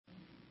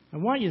I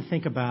want you to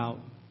think about,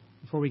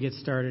 before we get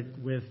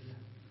started with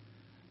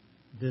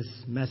this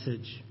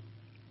message,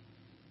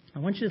 I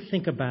want you to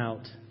think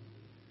about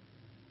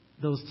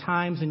those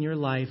times in your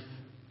life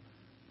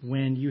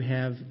when you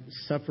have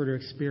suffered or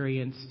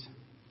experienced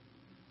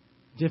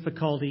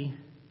difficulty,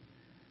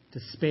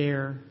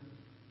 despair,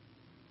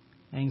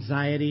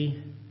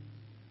 anxiety,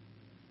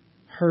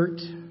 hurt.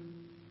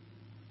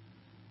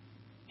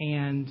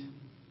 And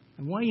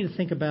I want you to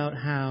think about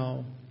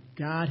how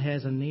God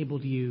has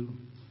enabled you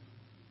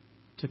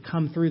to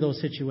come through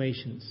those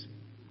situations.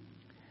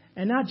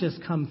 And not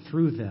just come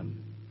through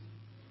them,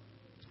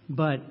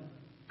 but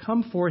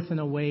come forth in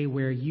a way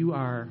where you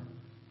are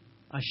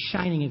a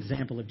shining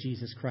example of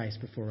Jesus Christ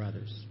before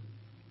others.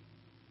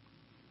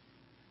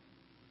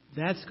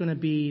 That's going to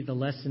be the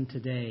lesson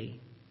today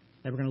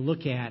that we're going to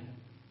look at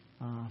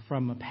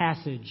from a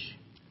passage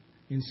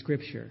in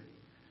Scripture.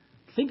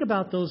 Think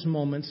about those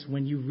moments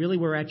when you really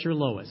were at your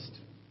lowest,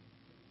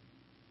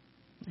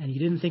 and you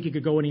didn't think you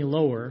could go any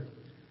lower,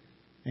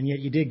 and yet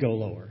you did go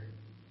lower.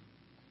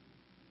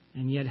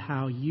 And yet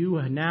how you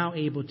are now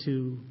able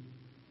to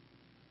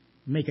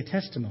make a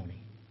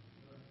testimony.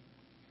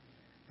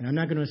 And I'm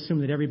not going to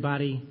assume that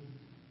everybody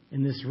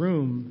in this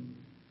room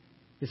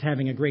is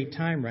having a great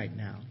time right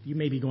now. You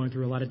may be going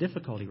through a lot of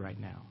difficulty right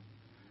now.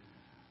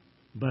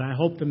 But I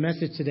hope the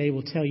message today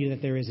will tell you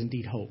that there is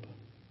indeed hope.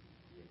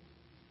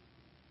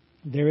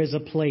 There is a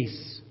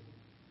place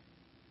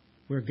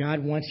where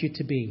God wants you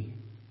to be.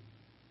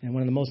 And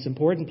one of the most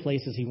important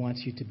places He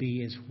wants you to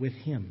be is with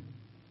Him.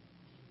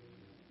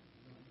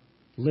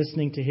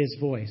 Listening to His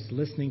voice,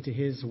 listening to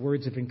His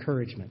words of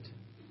encouragement.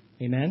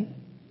 Amen?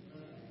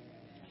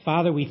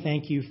 Father, we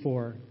thank You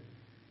for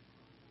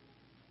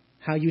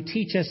how You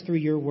teach us through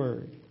Your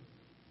Word.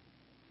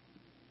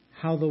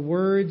 How the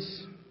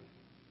words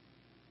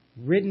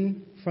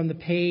written from the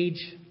page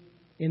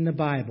in the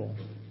Bible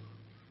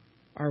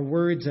are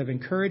words of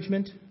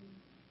encouragement,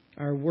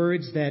 are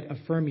words that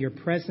affirm Your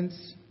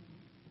presence.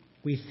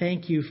 We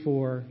thank You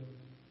for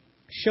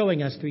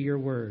showing us through Your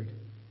Word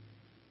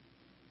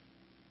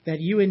that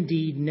You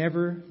indeed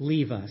never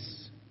leave us.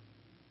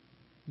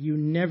 You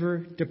never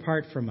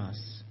depart from us.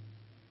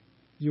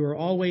 You are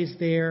always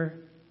there,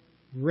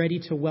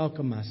 ready to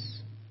welcome us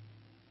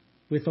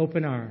with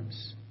open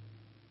arms,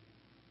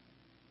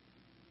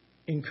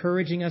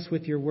 encouraging us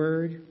with Your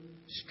Word,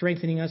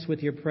 strengthening us with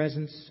Your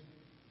presence,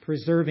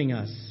 preserving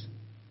us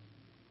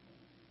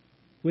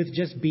with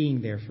just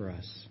being there for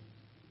us.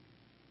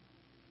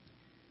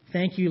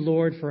 Thank You,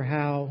 Lord, for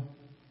how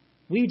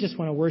we just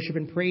want to worship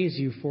and praise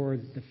You for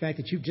the fact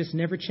that You've just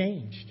never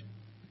changed,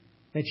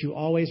 that You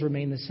always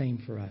remain the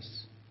same for us,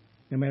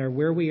 no matter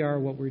where we are or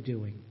what we're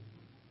doing.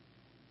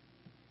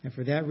 And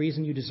for that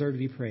reason, You deserve to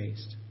be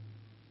praised.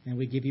 And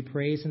we give You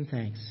praise and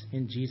thanks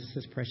in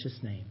Jesus' precious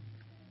name.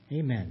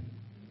 Amen.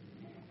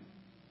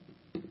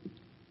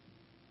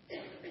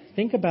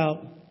 Think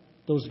about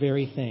those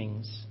very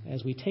things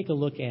as we take a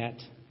look at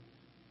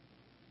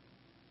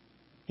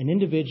an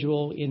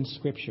individual in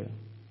Scripture.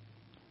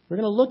 We're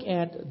going to look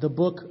at the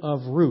book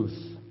of Ruth.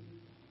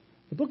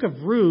 The book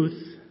of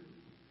Ruth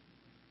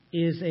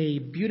is a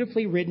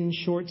beautifully written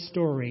short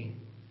story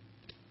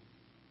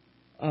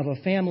of a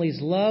family's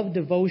love,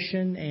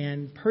 devotion,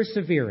 and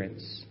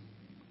perseverance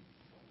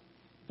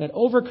that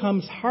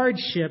overcomes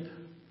hardship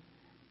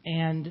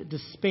and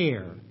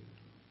despair.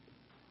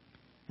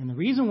 And the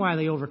reason why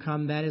they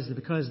overcome that is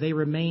because they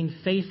remain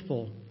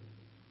faithful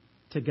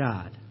to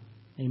God.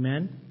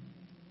 Amen?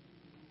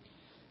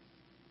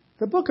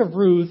 The book of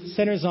Ruth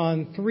centers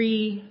on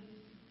three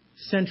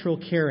central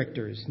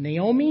characters: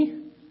 Naomi,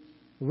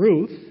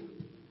 Ruth,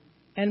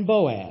 and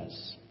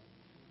Boaz.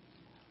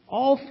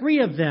 All three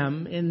of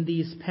them in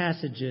these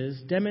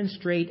passages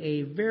demonstrate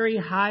a very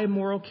high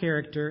moral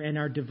character and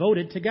are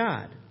devoted to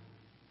God.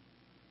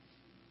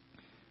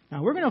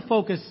 Now, we're going to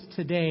focus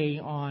today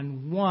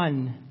on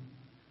one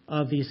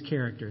of these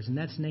characters, and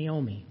that's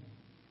Naomi.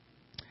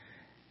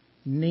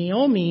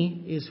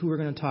 Naomi is who we're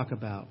going to talk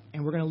about.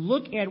 And we're going to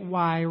look at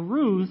why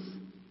Ruth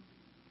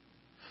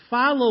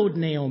followed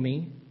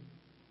Naomi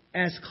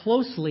as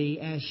closely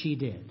as she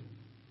did.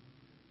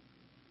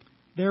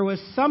 There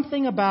was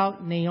something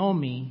about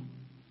Naomi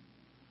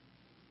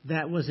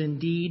that was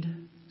indeed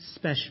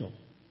special.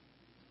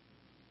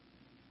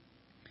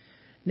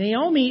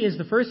 Naomi is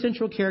the first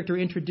central character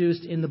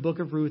introduced in the book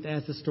of Ruth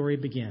as the story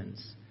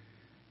begins.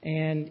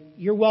 And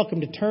you're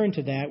welcome to turn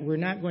to that. We're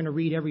not going to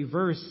read every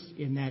verse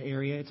in that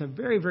area. It's a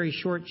very, very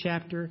short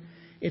chapter.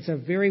 It's a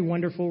very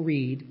wonderful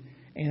read.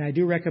 And I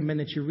do recommend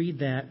that you read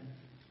that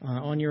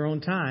on your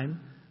own time,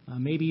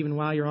 maybe even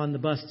while you're on the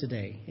bus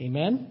today.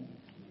 Amen?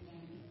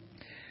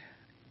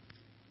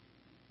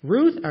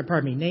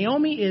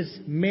 Naomi is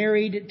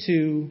married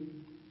to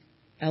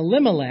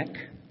Elimelech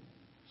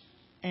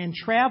and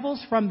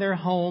travels from their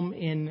home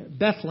in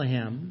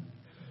Bethlehem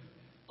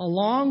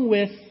along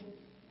with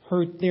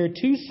their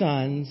two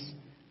sons,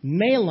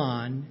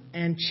 Mahlon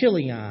and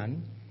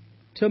Chilion,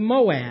 to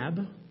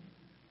Moab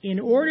in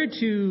order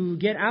to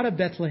get out of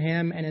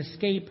Bethlehem and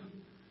escape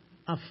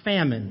a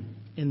famine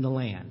in the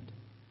land.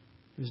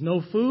 There's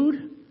no food.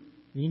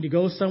 You need to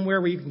go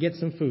somewhere where you can get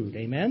some food.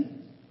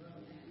 Amen?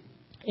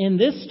 In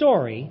this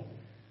story,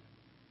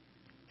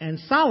 and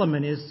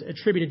Solomon is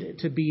attributed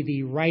to be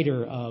the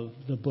writer of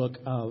the book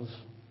of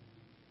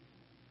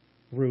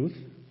Ruth,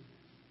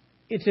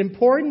 it's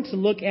important to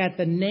look at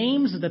the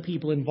names of the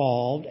people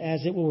involved,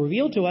 as it will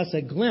reveal to us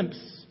a glimpse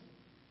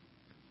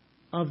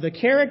of the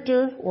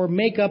character or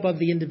makeup of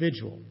the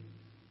individual.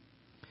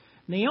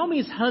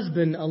 Naomi's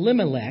husband,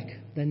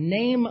 Elimelech, the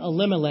name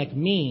Elimelech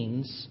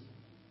means,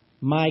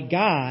 "My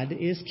God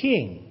is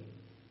king."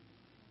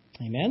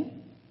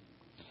 Amen?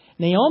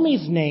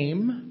 Naomi's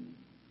name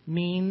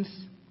means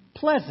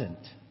pleasant.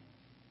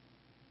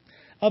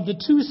 Of the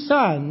two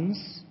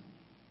sons,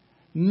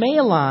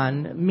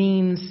 Mahlon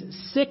means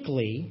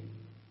sickly,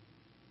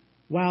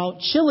 while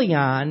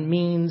Chilion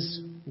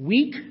means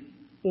weak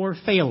or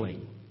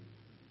failing.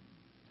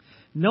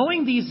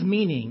 Knowing these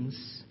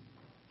meanings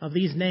of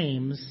these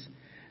names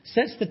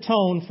sets the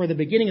tone for the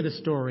beginning of the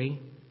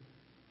story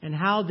and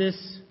how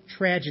this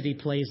tragedy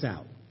plays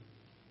out.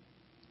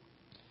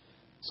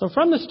 So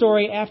from the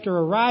story, after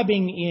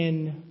arriving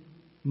in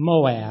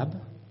Moab,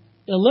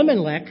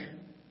 Elimelech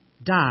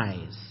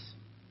dies.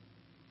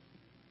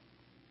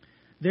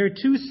 Their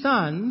two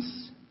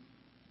sons,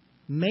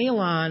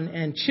 Mahlon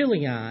and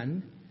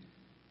Chilion,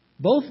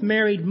 both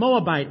married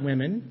Moabite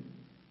women,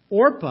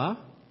 Orpah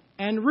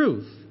and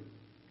Ruth.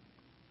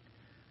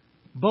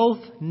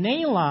 Both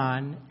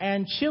Nahlon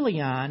and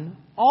Chilion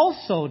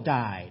also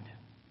died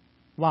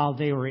while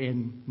they were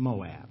in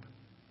Moab.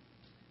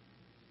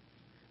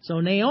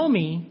 So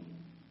Naomi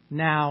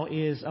now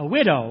is a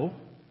widow,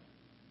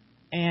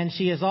 and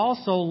she has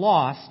also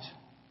lost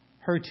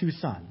her two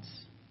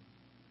sons.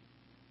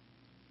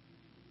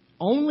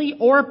 Only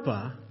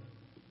Orpah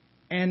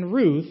and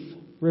Ruth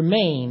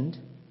remained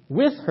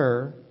with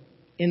her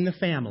in the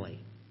family.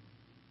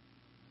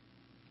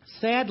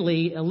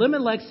 Sadly,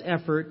 Elimelech's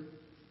effort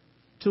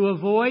to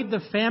avoid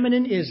the famine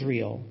in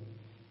Israel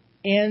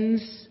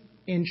ends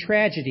in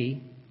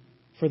tragedy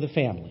for the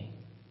family.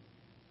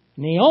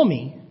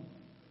 Naomi,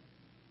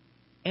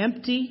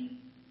 empty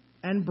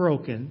and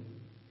broken,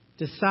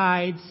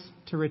 decides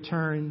to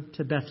return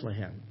to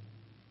Bethlehem.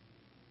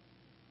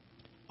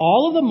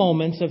 All of the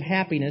moments of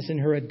happiness in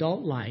her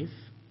adult life,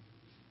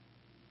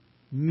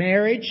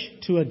 marriage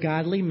to a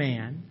godly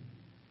man,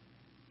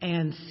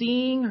 and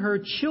seeing her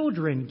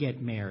children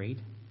get married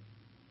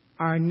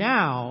are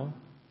now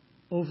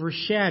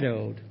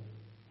overshadowed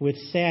with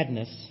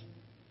sadness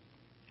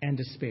and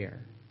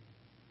despair.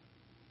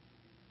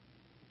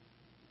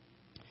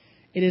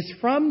 It is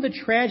from the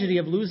tragedy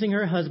of losing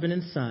her husband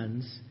and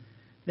sons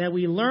that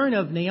we learn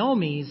of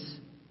Naomi's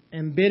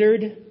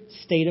embittered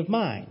state of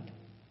mind.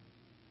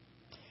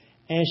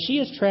 As she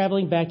is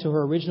traveling back to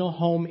her original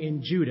home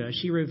in Judah,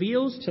 she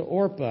reveals to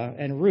Orpah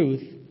and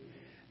Ruth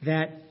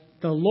that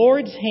the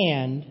Lord's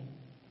hand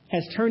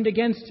has turned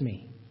against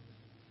me.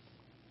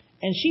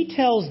 And she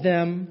tells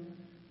them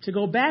to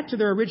go back to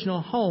their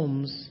original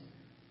homes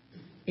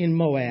in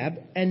Moab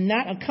and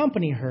not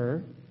accompany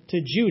her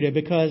to Judah,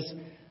 because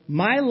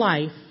my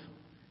life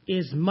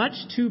is much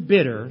too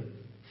bitter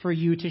for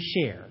you to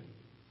share.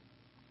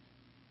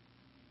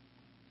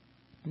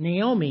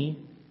 Naomi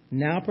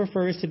now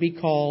prefers to be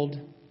called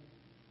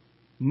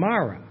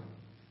Mara,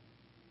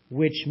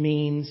 which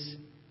means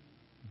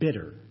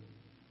bitter,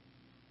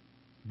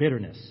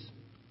 bitterness.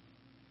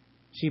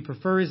 She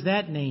prefers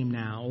that name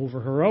now over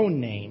her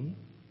own name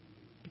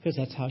because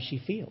that's how she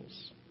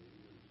feels.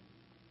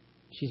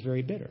 She's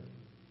very bitter.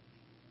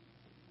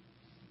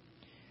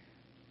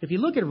 If you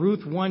look at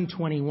Ruth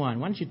 1:21,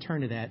 why don't you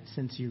turn to that,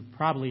 since you're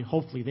probably,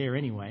 hopefully there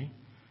anyway.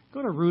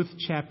 Go to Ruth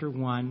chapter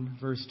 1,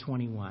 verse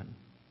 21.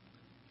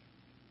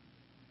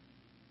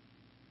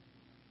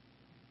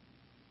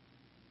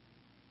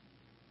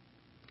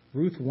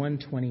 Ruth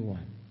 1:21.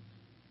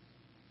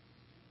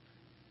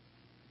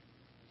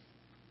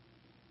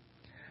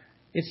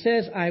 It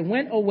says, "I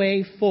went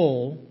away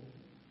full,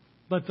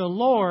 but the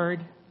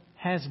Lord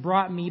has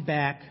brought me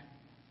back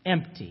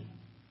empty.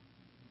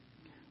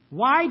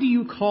 Why do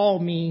you call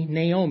me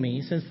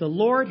Naomi, since the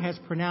Lord has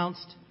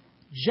pronounced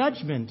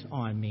judgment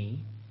on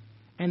me,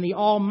 and the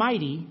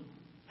Almighty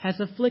has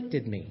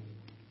afflicted me?"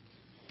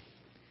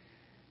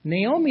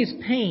 Naomi's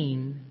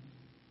pain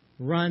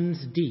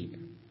runs deep.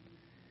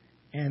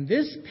 And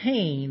this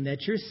pain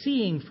that you're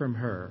seeing from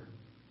her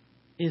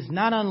is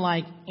not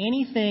unlike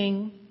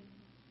anything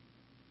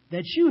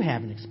that you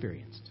haven't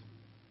experienced.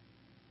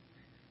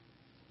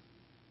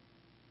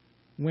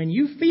 When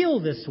you feel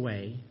this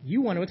way,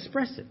 you want to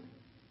express it.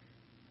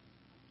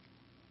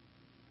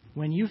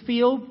 When you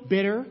feel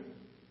bitter,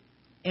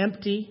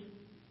 empty,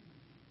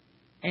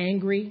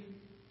 angry,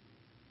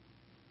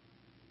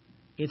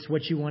 it's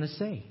what you want to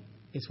say.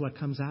 It's what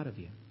comes out of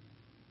you.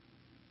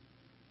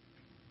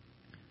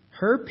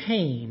 Her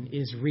pain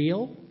is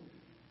real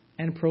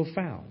and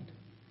profound.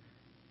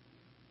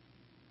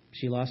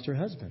 She lost her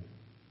husband.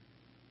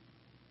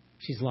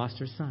 She's lost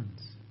her sons.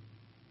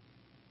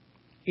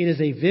 It is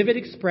a vivid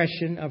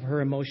expression of her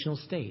emotional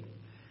state.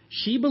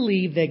 She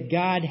believed that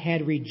God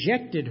had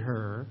rejected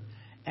her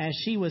as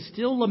she was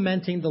still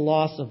lamenting the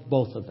loss of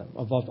both of them,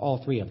 of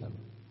all three of them.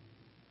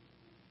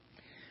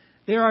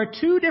 There are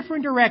two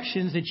different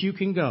directions that you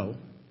can go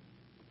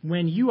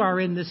when you are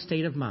in this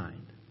state of mind.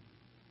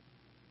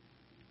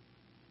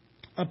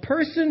 A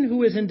person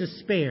who is in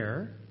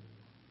despair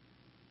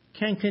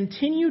can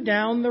continue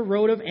down the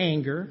road of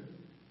anger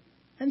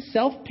and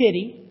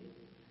self-pity.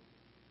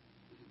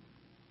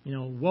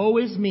 Woe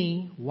is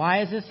me.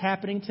 Why is this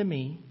happening to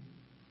me?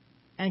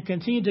 And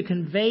continue to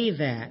convey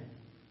that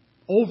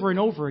over and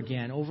over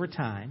again over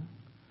time.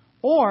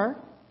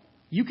 Or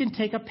you can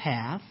take a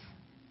path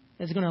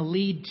that's going to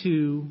lead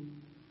to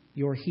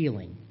your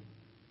healing.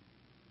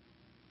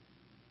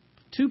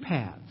 Two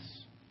paths.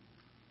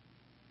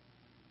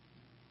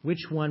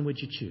 Which one would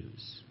you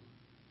choose?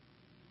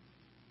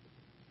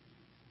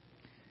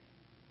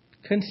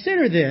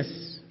 Consider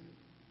this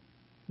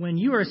when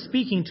you are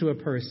speaking to a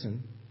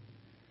person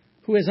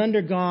who has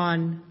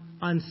undergone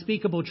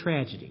unspeakable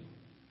tragedy.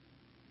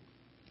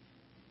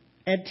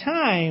 At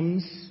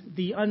times,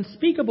 the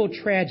unspeakable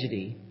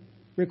tragedy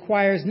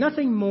requires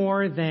nothing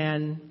more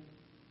than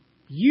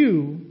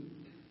you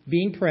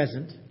being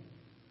present,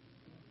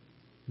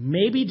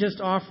 maybe just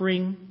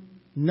offering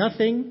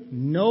nothing,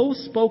 no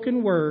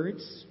spoken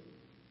words,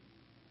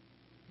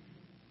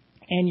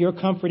 and your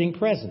comforting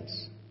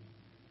presence.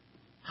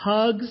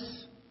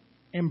 Hugs,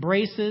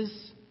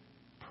 embraces,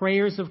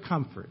 prayers of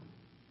comfort.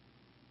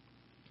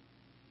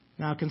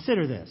 Now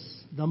consider this.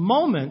 The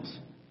moment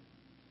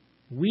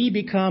we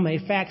become a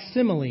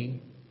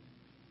facsimile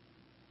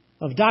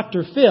of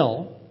Dr.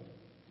 Phil,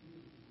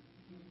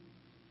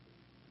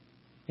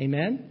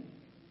 amen,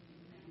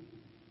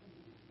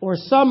 or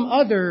some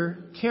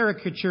other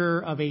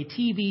caricature of a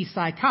TV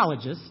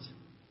psychologist,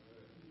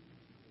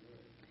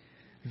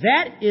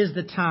 that is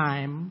the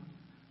time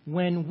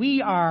when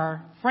we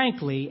are,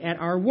 frankly, at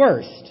our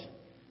worst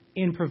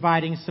in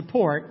providing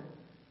support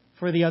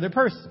for the other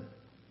person.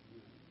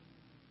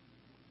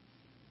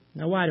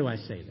 Now, why do I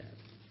say that?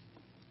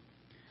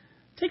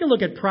 Take a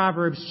look at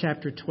Proverbs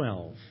chapter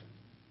 12.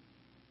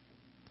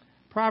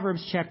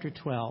 Proverbs chapter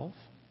 12.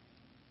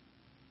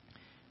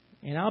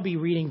 And I'll be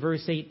reading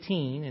verse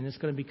 18, and it's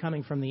going to be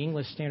coming from the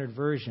English Standard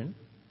Version.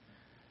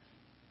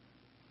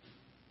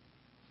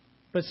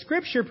 But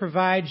Scripture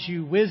provides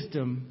you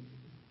wisdom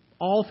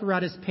all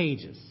throughout its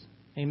pages.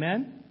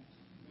 Amen?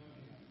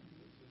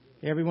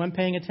 Everyone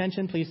paying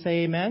attention, please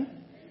say amen.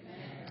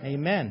 Amen.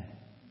 Amen.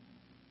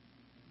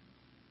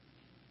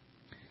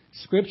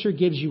 Scripture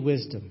gives you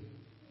wisdom.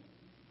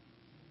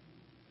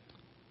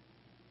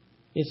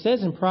 It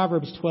says in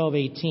Proverbs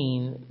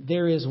 12:18,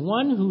 there is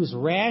one whose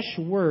rash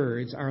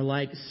words are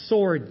like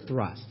sword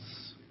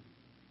thrusts.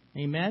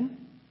 Amen?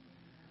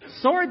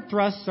 Sword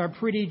thrusts are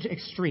pretty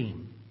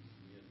extreme.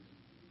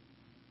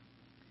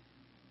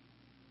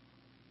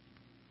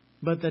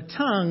 But the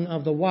tongue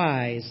of the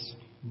wise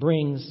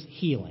brings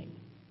healing.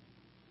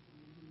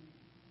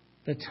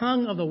 The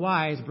tongue of the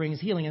wise brings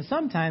healing. And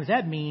sometimes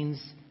that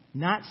means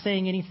not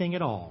saying anything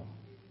at all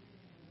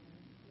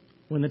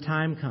when the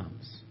time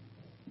comes.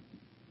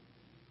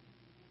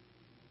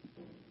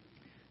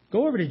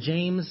 Go over to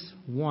James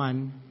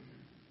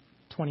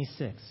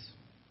 1:26.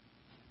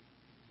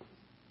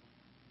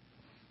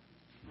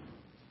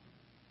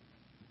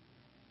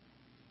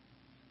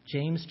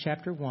 James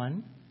chapter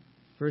 1,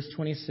 verse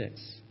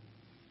 26.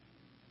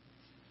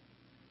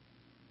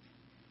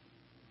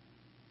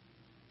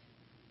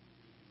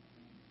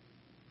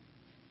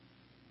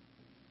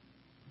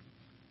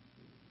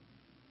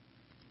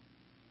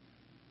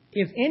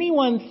 If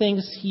anyone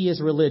thinks he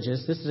is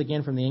religious, this is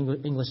again from the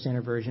English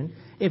Standard Version.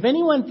 If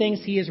anyone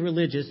thinks he is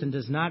religious and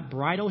does not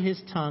bridle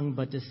his tongue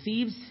but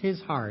deceives his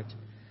heart,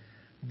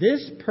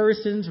 this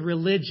person's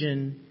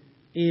religion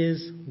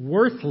is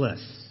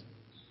worthless.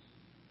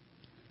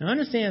 Now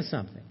understand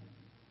something.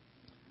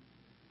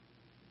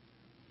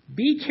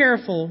 Be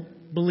careful,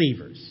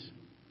 believers.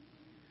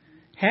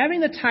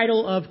 Having the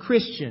title of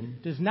Christian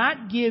does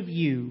not give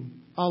you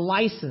a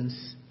license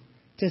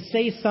to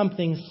say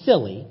something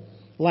silly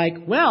like,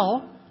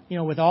 well,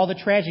 with all the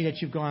tragedy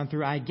that you've gone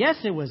through, I guess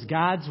it was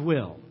God's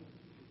will.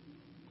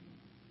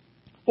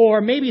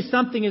 Or maybe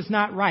something is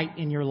not right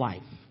in your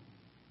life.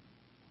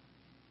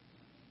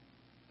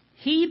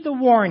 Heed the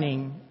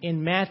warning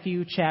in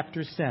Matthew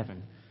chapter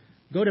 7.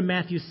 Go to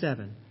Matthew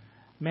 7.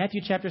 Matthew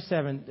chapter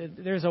 7.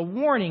 There's a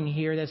warning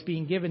here that's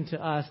being given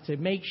to us to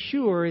make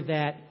sure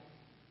that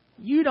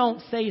you don't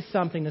say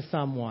something to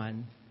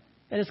someone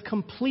that is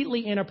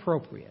completely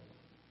inappropriate.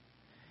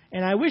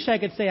 And I wish I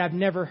could say I've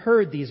never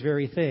heard these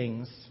very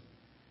things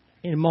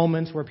in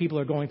moments where people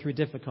are going through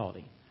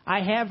difficulty. I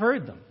have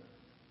heard them.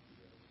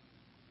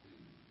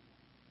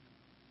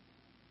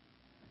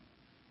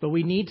 But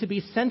we need to be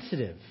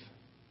sensitive.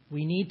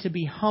 We need to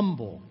be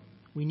humble.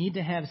 We need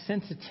to have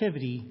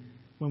sensitivity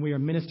when we are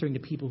ministering to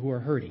people who are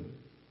hurting.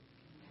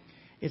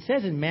 It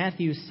says in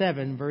Matthew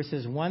 7,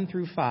 verses 1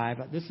 through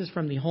 5, this is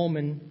from the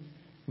Holman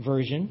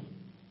version,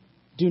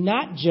 do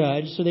not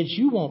judge so that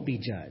you won't be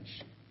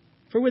judged.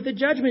 For with the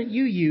judgment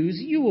you use,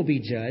 you will be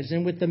judged,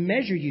 and with the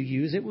measure you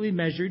use, it will be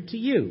measured to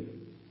you.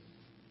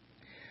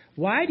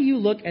 Why do you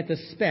look at the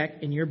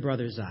speck in your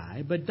brother's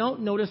eye, but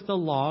don't notice the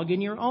log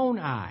in your own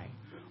eye?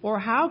 Or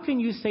how can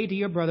you say to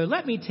your brother,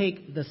 let me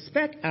take the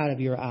speck out of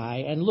your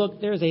eye, and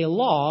look, there's a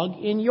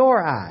log in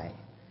your eye?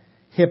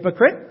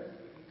 Hypocrite!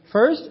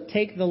 First,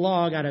 take the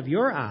log out of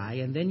your eye,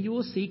 and then you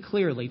will see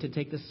clearly to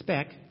take the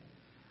speck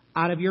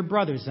out of your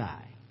brother's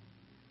eye.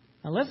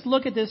 Now let's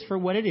look at this for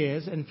what it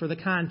is and for the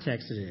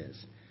context it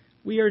is.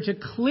 We are to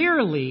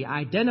clearly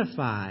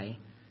identify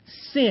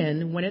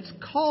sin when it's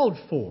called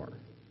for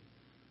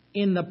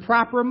in the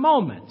proper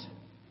moment.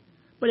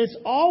 But it's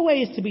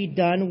always to be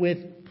done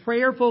with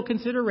prayerful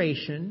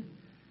consideration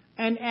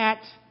and at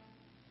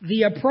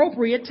the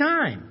appropriate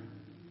time.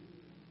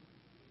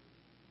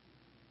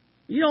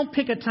 You don't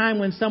pick a time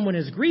when someone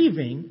is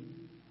grieving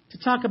to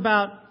talk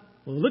about,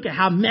 well, look at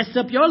how messed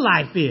up your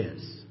life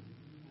is.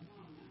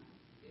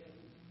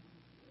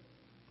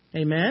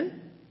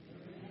 Amen?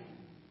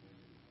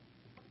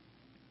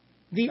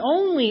 The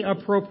only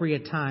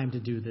appropriate time to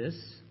do this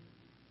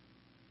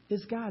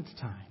is God's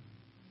time.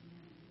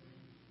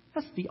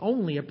 That's the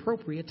only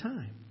appropriate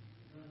time.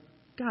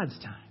 God's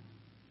time.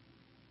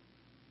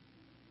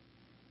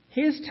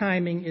 His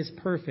timing is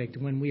perfect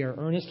when we are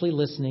earnestly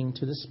listening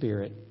to the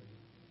Spirit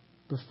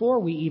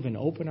before we even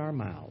open our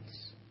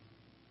mouths,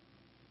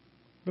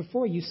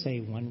 before you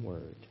say one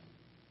word.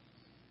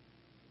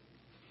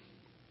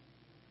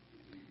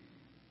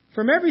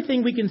 From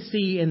everything we can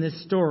see in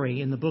this story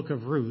in the book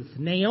of Ruth,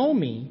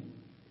 Naomi,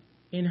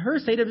 in her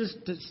state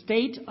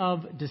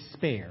of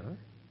despair,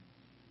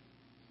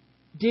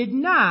 did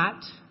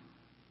not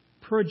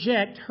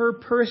project her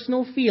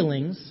personal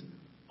feelings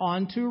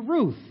onto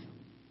Ruth.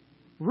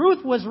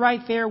 Ruth was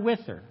right there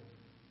with her.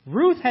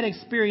 Ruth had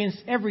experienced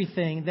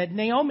everything that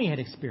Naomi had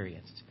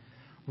experienced.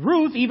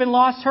 Ruth even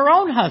lost her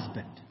own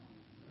husband.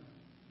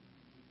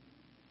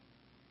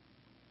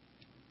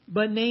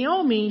 But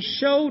Naomi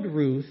showed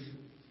Ruth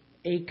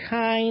a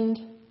kind,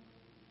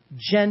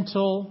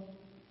 gentle,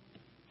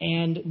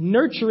 and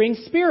nurturing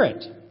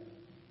spirit.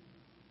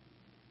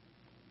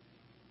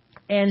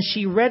 And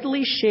she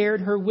readily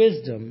shared her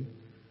wisdom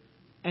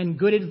and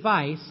good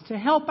advice to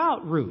help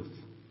out Ruth.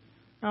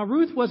 Now,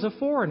 Ruth was a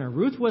foreigner.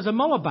 Ruth was a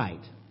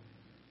Moabite.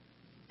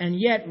 And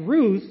yet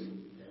Ruth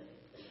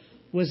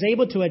was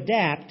able to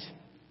adapt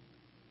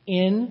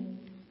in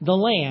the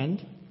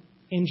land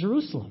in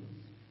Jerusalem.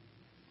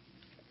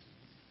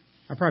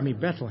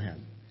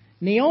 Bethlehem.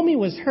 Naomi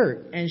was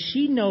hurt, and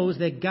she knows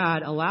that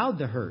God allowed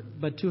the hurt.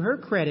 But to her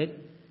credit,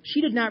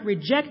 she did not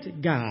reject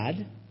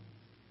God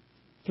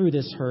through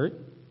this hurt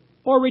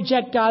or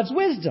reject God's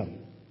wisdom.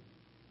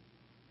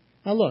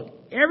 Now look,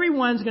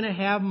 everyone's going to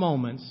have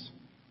moments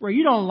where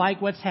you don't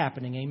like what's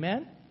happening,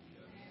 amen?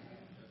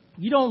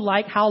 You don't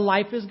like how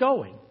life is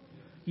going.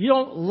 You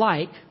don't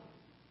like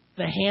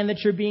the hand that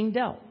you're being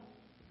dealt.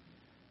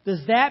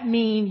 Does that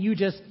mean you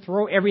just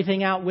throw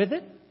everything out with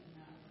it?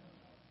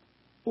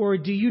 Or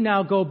do you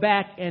now go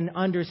back and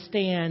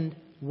understand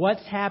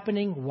what's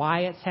happening,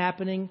 why it's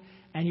happening,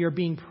 and you're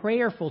being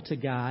prayerful to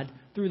God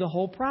through the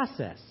whole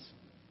process?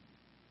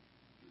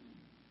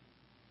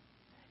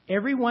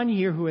 Everyone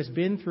here who has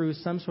been through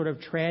some sort of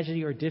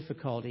tragedy or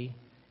difficulty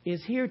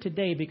is here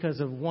today because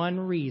of one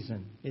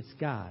reason. It's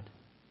God.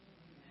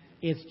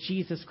 It's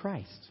Jesus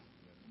Christ.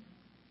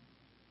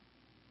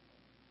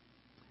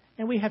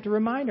 And we have to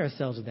remind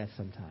ourselves of that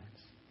sometimes.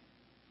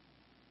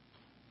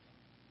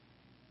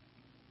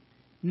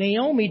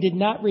 Naomi did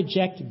not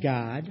reject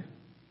God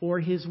or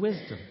his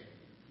wisdom.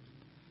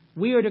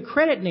 We are to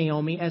credit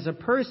Naomi as a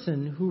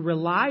person who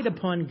relied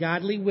upon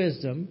godly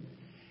wisdom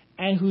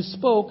and who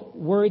spoke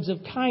words of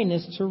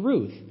kindness to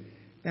Ruth.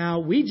 Now,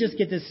 we just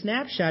get this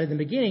snapshot in the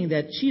beginning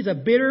that she's a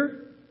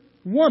bitter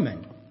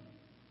woman,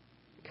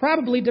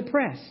 probably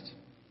depressed.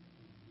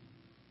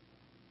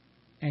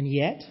 And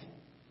yet,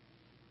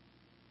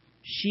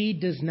 she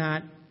does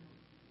not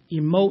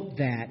emote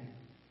that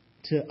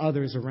to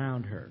others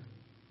around her.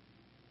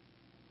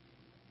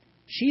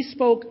 She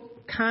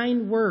spoke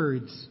kind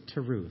words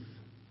to Ruth.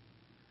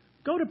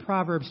 Go to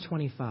Proverbs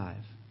 25,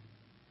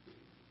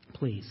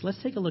 please.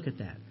 Let's take a look at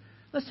that.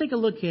 Let's take a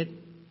look at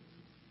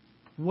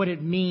what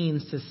it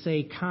means to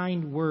say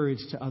kind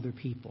words to other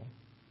people.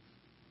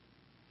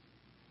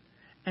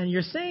 And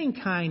you're saying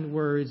kind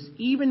words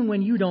even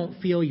when you don't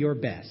feel your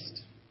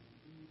best.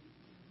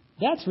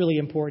 That's really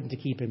important to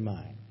keep in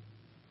mind.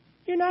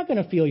 You're not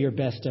going to feel your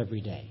best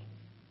every day.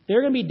 There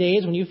are going to be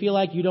days when you feel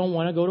like you don't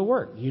want to go to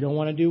work. You don't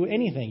want to do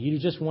anything. You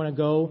just want to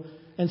go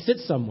and sit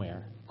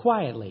somewhere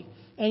quietly.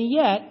 And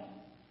yet,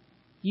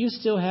 you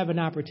still have an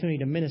opportunity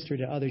to minister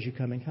to others you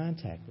come in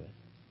contact with.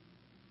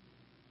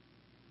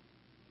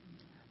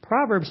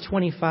 Proverbs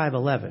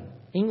 25:11,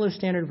 English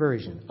Standard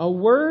Version. A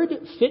word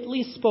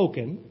fitly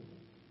spoken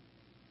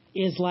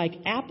is like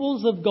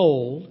apples of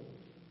gold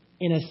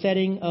in a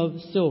setting of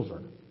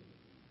silver.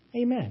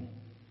 Amen.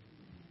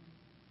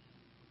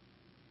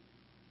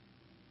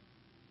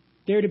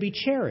 They're to be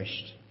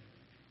cherished.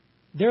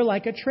 They're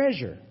like a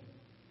treasure.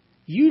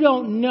 You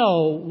don't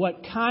know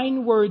what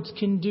kind words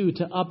can do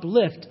to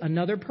uplift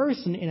another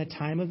person in a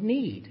time of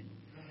need.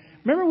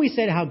 Remember we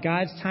said how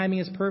God's timing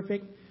is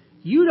perfect?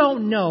 You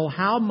don't know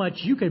how much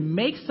you can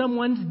make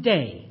someone's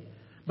day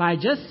by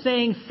just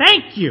saying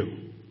thank you.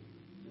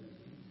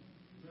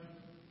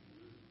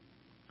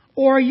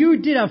 Or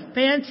you did a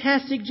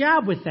fantastic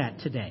job with that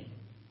today.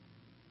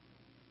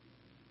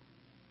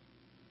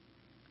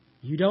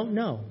 You don't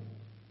know.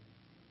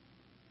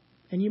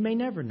 And you may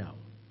never know.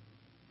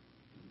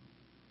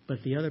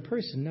 But the other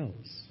person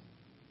knows.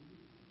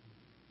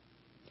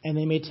 And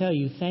they may tell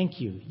you, thank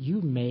you.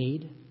 You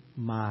made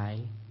my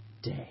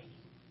day.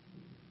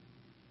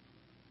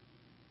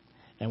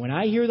 And when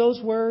I hear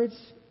those words,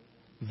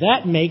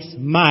 that makes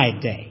my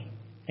day.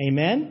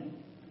 Amen?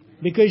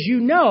 Because you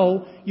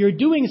know you're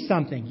doing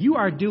something. You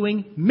are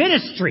doing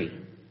ministry.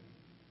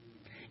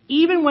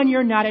 Even when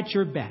you're not at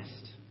your best,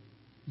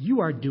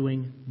 you are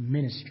doing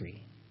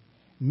ministry.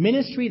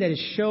 Ministry that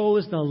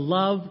shows the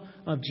love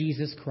of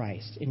Jesus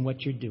Christ in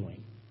what you're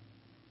doing.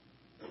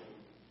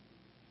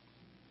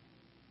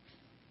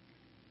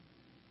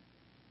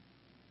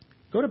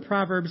 Go to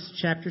Proverbs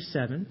chapter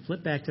 7.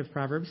 Flip back to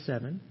Proverbs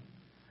 7.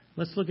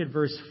 Let's look at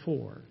verse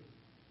 4.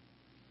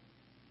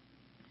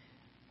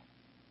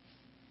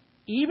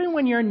 Even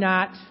when you're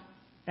not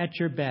at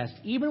your best,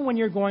 even when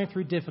you're going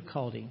through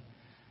difficulty,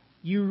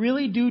 you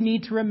really do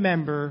need to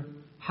remember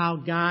how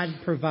God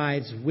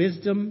provides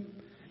wisdom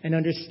and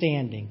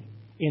understanding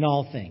in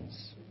all things.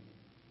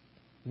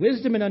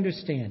 Wisdom and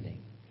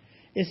understanding.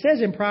 It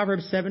says in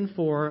Proverbs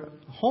 7:4,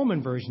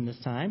 Holman version this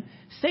time,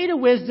 say to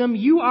wisdom,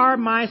 you are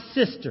my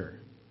sister,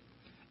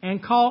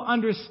 and call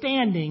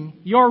understanding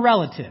your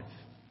relative.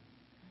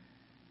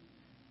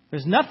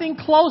 There's nothing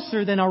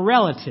closer than a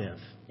relative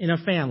in a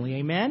family,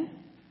 amen?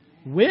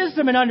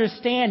 Wisdom and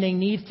understanding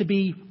needs to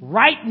be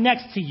right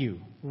next to you,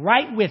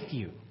 right with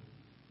you.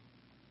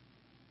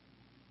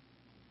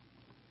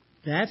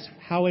 That's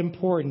how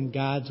important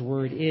God's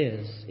Word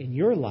is in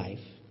your life,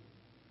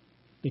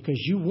 because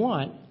you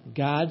want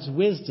God's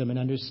wisdom and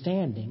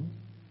understanding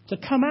to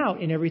come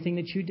out in everything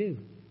that you do.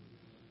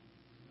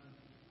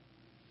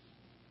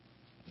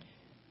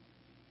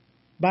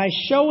 By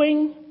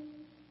showing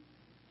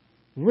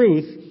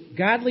Ruth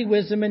godly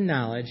wisdom and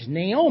knowledge,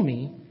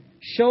 Naomi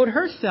showed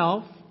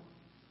herself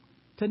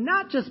to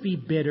not just be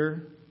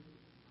bitter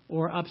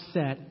or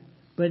upset,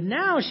 but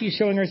now she's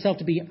showing herself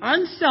to be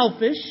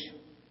unselfish,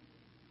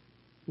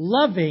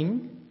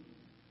 loving,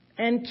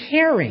 and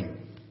caring.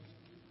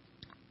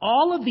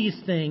 All of these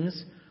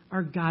things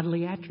are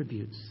godly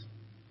attributes.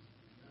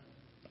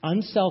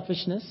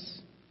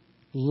 Unselfishness,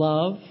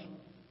 love,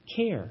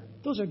 care.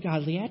 Those are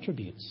godly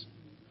attributes.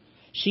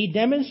 She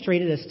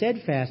demonstrated a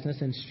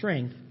steadfastness and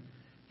strength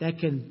that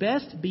can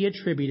best be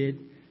attributed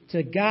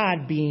to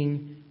God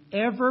being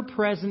ever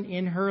present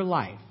in her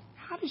life.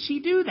 How did she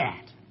do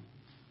that?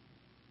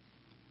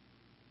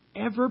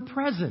 Ever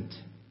present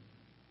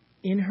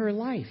in her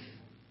life.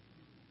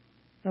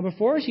 Now,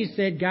 before she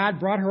said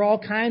God brought her all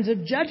kinds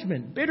of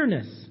judgment,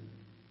 bitterness.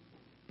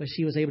 But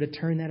she was able to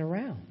turn that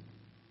around.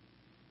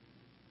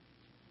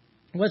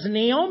 Was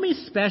Naomi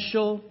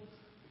special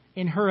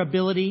in her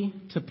ability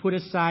to put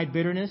aside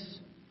bitterness?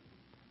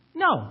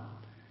 No,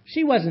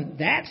 she wasn't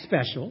that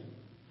special.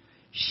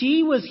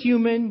 She was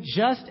human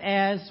just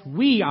as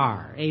we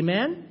are.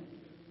 Amen?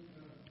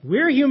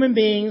 We're human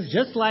beings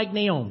just like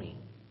Naomi.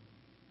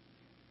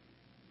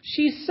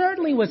 She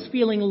certainly was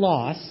feeling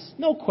loss,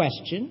 no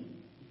question,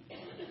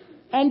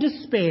 and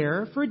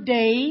despair for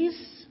days,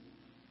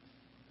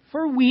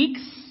 for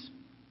weeks,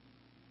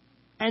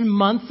 and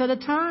months at a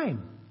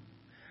time.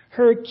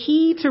 Her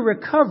key to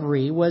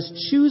recovery was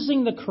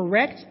choosing the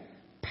correct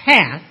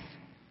path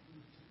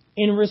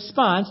in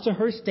response to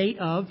her state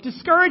of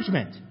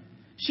discouragement.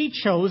 She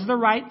chose the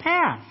right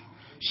path.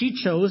 She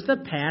chose the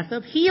path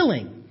of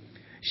healing.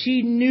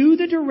 She knew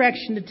the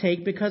direction to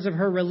take because of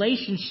her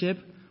relationship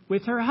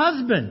with her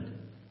husband.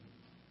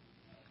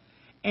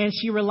 And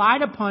she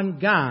relied upon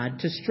God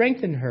to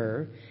strengthen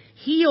her,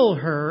 heal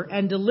her,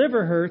 and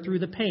deliver her through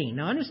the pain.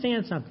 Now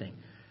understand something.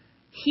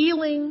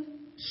 Healing,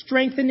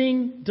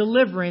 strengthening,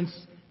 deliverance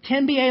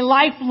can be a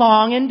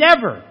lifelong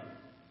endeavor.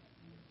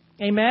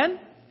 Amen?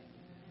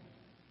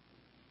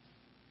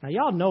 Now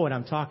y'all know what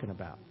I'm talking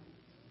about.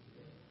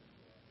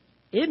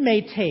 It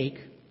may take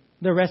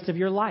the rest of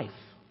your life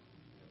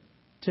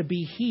to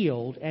be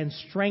healed and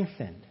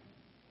strengthened.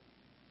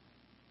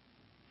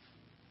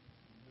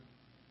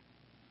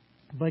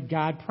 But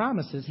God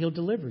promises He'll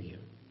deliver you.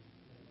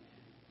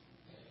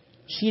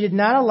 She did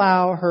not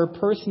allow her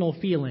personal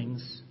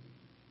feelings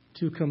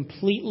to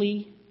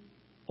completely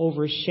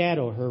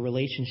overshadow her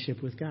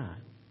relationship with God.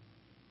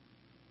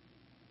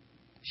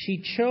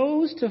 She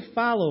chose to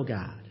follow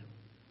God,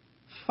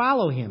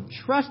 follow Him,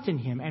 trust in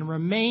Him, and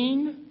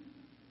remain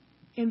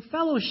in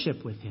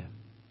fellowship with Him.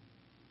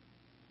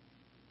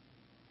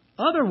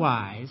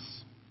 Otherwise,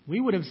 we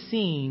would have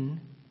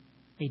seen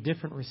a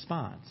different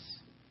response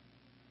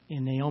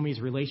in Naomi's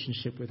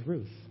relationship with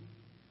Ruth.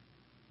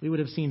 We would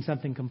have seen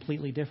something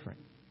completely different.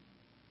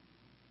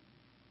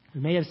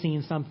 We may have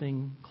seen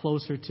something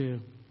closer to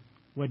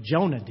what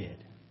Jonah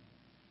did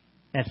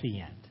at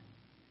the end.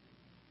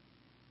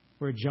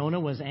 where Jonah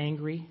was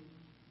angry,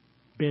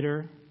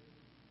 bitter,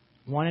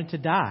 wanted to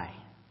die,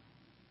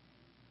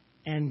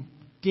 and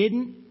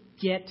didn't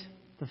get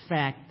the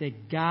fact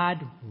that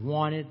God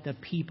wanted the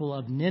people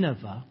of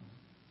Nineveh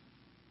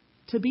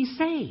to be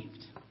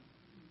saved.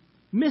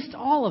 Missed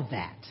all of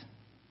that.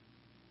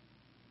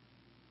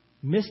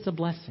 Missed a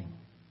blessing.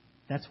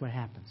 That's what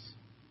happens.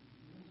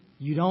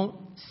 You don't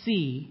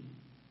see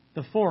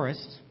the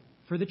forest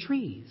for the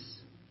trees.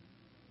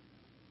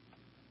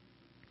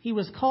 He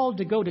was called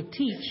to go to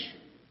teach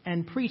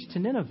and preach to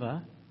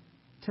Nineveh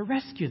to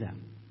rescue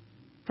them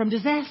from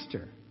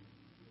disaster.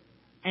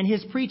 And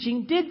his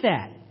preaching did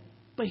that.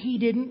 But he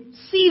didn't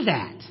see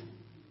that.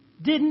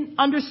 Didn't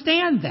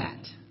understand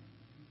that.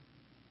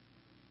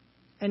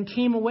 And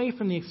came away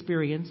from the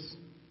experience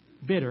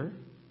bitter,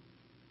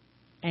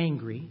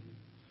 angry,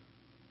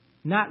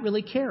 not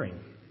really caring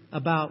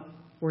about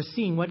or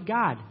seeing what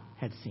God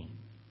had seen.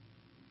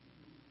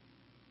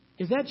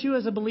 Is that you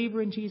as a believer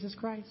in Jesus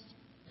Christ?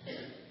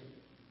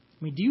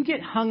 I mean, do you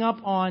get hung up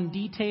on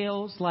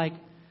details like,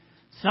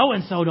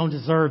 so-and-so don't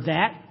deserve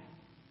that?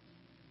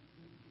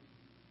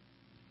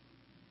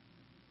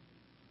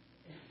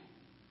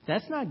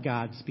 That's not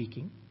God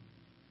speaking.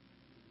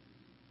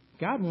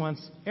 God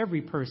wants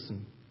every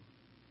person,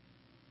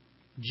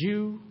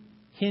 Jew,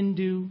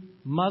 Hindu,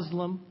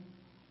 Muslim,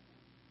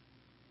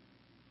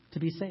 to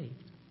be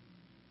saved.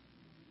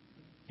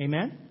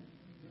 Amen?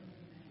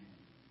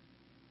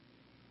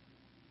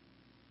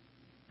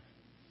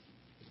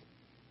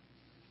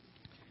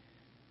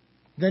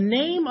 The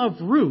name of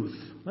Ruth,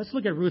 let's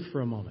look at Ruth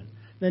for a moment.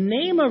 The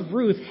name of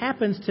Ruth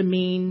happens to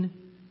mean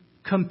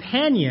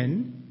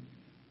companion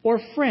or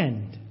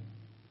friend.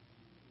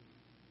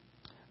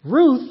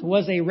 Ruth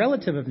was a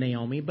relative of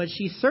Naomi, but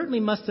she certainly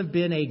must have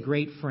been a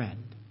great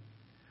friend.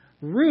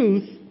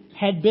 Ruth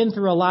had been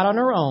through a lot on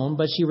her own,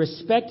 but she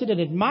respected and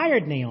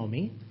admired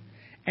Naomi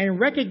and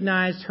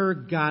recognized her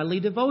godly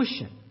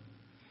devotion.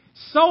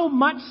 So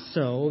much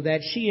so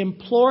that she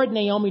implored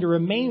Naomi to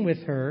remain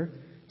with her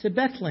to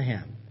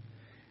Bethlehem.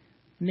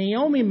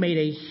 Naomi made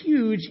a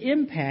huge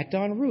impact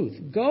on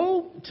Ruth.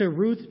 Go to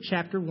Ruth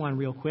chapter 1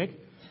 real quick.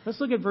 Let's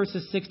look at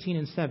verses 16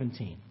 and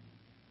 17.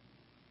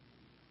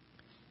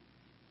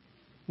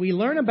 We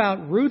learn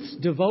about Ruth's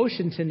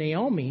devotion to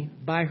Naomi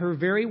by her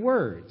very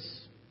words.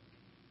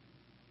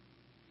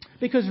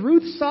 Because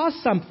Ruth saw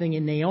something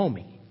in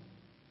Naomi,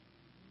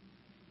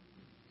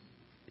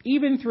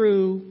 even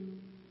through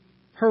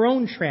her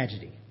own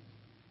tragedy.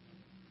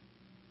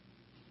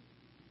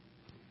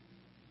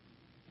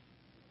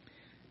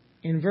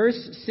 In verse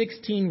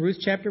 16, Ruth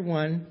chapter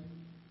 1,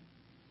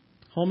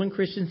 Holman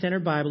Christian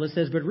Centered Bible, it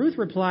says, "But Ruth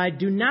replied,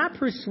 'Do not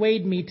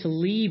persuade me to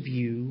leave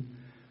you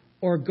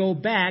or go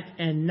back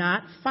and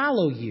not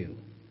follow you.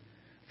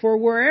 For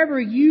wherever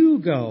you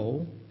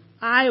go,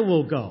 I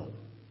will go.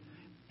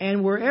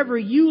 And wherever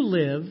you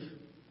live,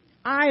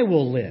 I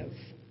will live.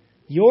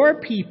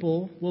 Your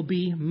people will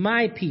be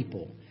my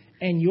people,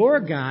 and your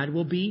God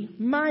will be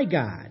my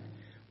God.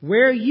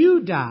 Where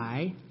you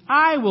die,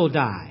 I will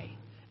die,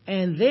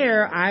 and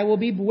there I will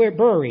be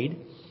buried.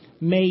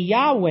 May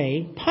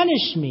Yahweh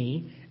punish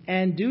me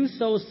and do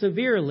so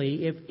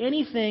severely if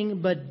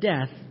anything but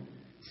death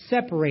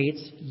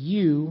separates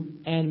you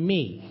and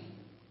me.'"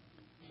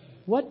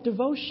 What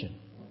devotion.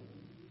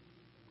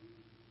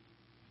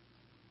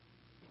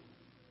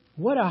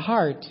 What a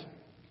heart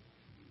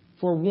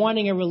for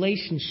wanting a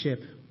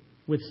relationship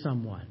with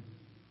someone.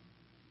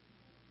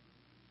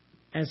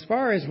 As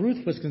far as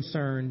Ruth was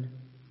concerned,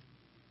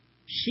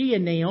 she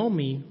and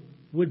Naomi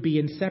would be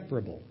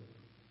inseparable.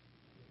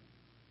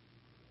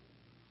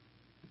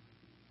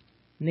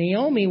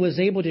 Naomi was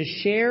able to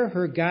share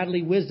her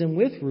godly wisdom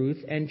with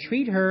Ruth and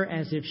treat her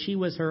as if she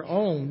was her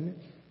own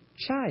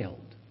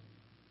child.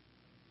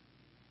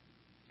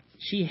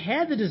 She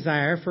had the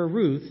desire for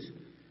Ruth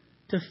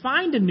to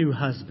find a new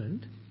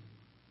husband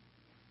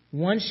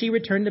once she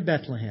returned to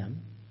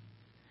Bethlehem,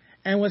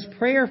 and was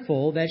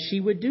prayerful that she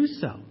would do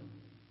so.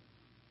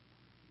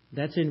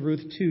 That's in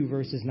Ruth 2,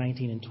 verses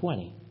 19 and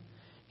 20.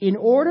 In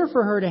order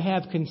for her to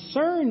have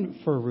concern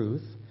for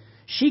Ruth,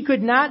 she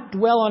could not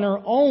dwell on her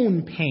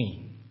own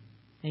pain.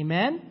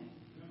 Amen?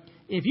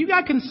 If you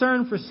got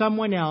concern for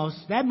someone else,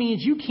 that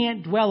means you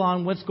can't dwell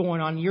on what's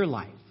going on in your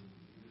life.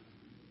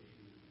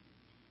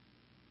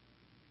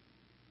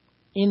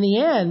 In the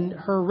end,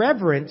 her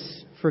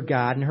reverence for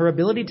God and her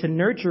ability to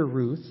nurture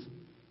Ruth,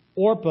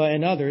 Orpah,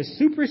 and others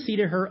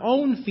superseded her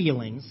own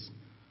feelings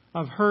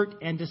of hurt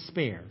and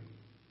despair.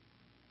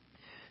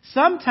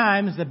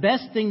 Sometimes the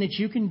best thing that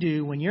you can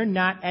do when you're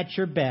not at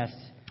your best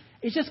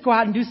is just go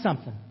out and do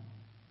something.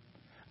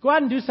 Go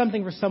out and do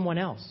something for someone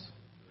else.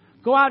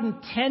 Go out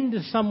and tend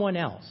to someone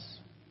else.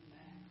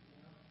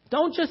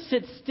 Don't just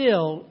sit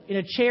still in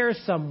a chair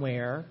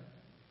somewhere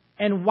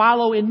and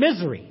wallow in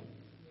misery.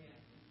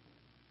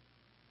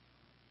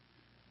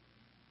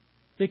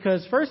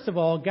 Because, first of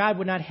all, God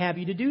would not have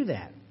you to do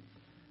that.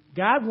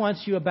 God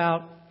wants you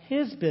about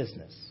His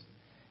business.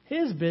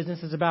 His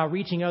business is about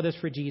reaching others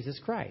for Jesus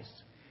Christ.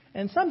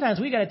 And sometimes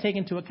we got to take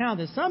into account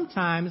that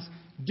sometimes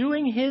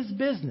doing His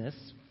business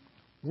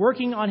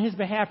Working on his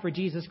behalf for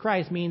Jesus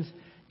Christ means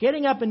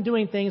getting up and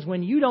doing things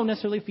when you don't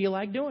necessarily feel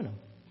like doing them.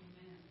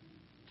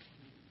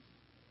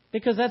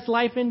 Because that's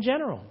life in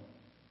general.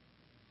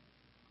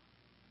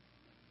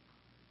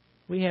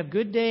 We have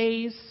good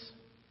days,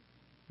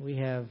 we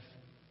have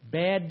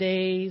bad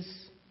days,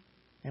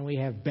 and we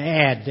have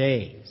bad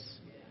days.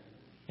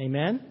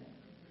 Amen?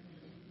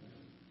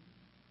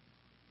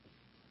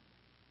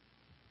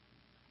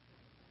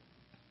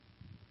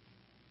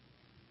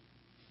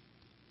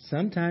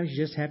 Sometimes you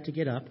just have to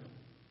get up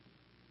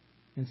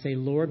and say,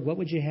 Lord, what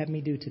would you have me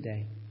do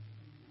today?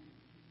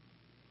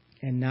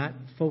 And not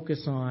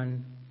focus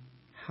on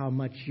how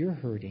much you're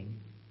hurting,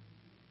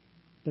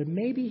 but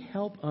maybe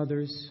help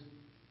others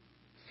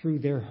through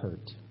their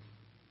hurt.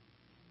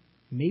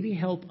 Maybe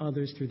help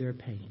others through their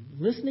pain.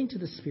 Listening to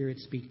the Spirit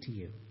speak to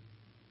you.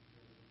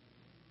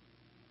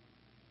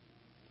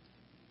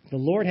 The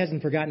Lord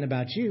hasn't forgotten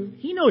about you.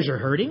 He knows you're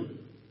hurting.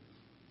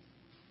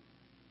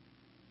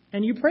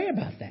 And you pray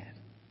about that.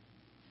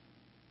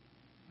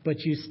 But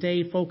you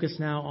stay focused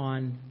now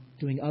on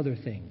doing other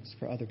things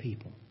for other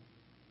people.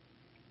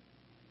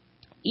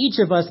 Each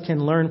of us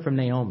can learn from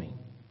Naomi.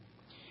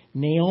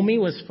 Naomi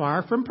was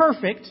far from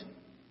perfect,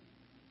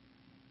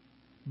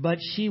 but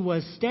she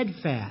was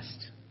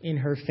steadfast in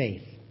her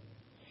faith.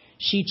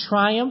 She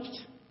triumphed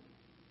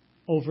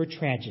over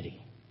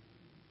tragedy.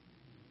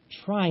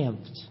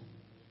 Triumphed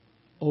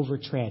over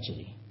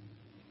tragedy.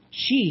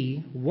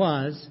 She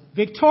was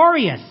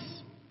victorious.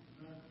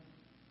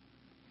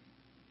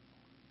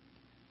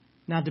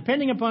 Now,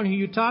 depending upon who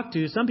you talk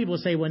to, some people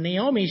say, well,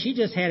 Naomi, she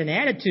just had an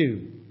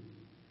attitude.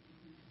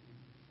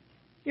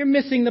 You're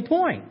missing the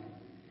point.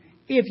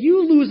 If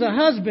you lose a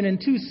husband and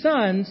 2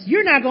 sons,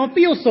 you're not going to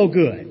feel so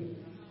good.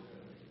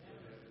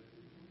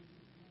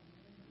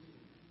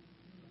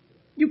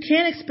 You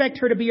can't expect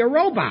her to be a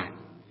robot.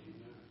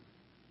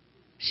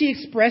 She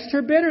expressed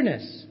her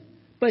bitterness,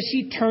 but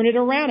she turned it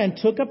around and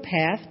took a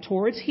path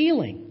towards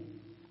healing.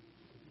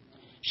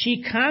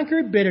 She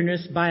conquered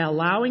bitterness by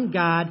allowing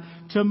God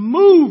to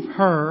move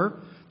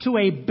her to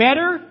a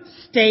better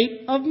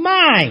state of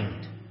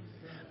mind,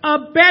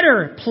 a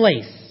better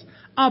place,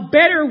 a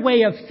better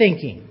way of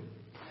thinking,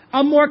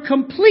 a more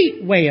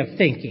complete way of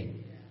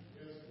thinking.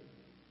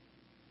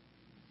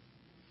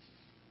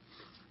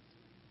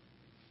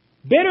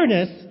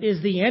 Bitterness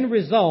is the end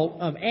result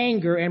of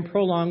anger and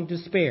prolonged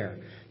despair.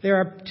 There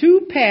are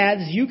 2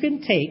 paths you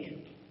can take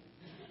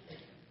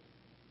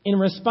in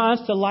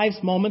response to life's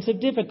moments of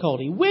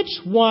difficulty. Which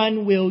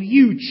one will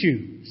you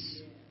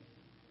choose?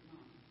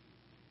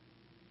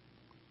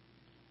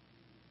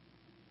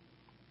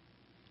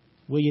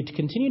 Will you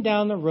continue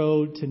down the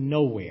road to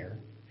nowhere?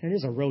 And it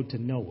is a road to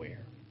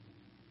nowhere.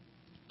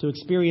 To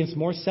experience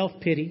more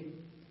self-pity?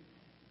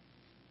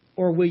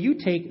 Or will you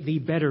take the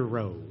better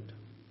road?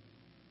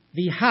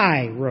 The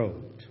high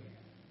road?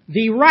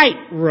 The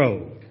right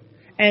road?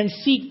 And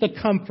seek the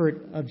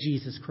comfort of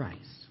Jesus Christ?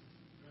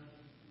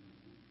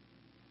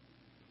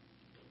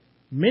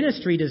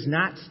 Ministry does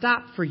not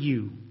stop for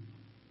you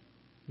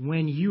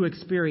when you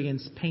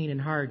experience pain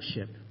and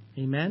hardship.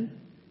 Amen?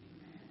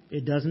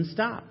 It doesn't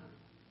stop.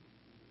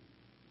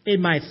 It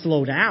might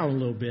slow down a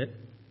little bit,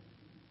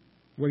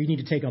 where you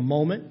need to take a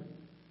moment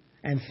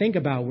and think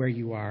about where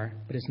you are,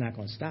 but it's not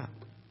going to stop.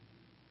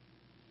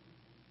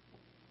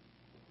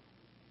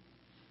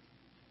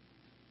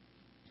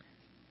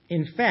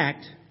 In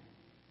fact,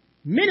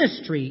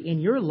 ministry in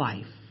your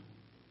life,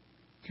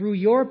 through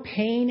your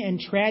pain and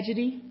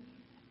tragedy,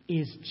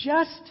 is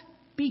just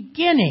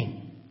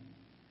beginning.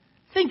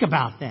 Think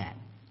about that.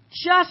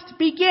 Just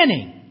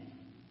beginning.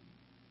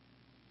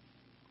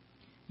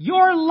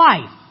 Your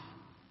life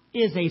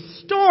is a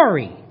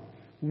story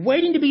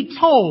waiting to be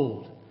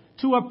told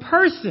to a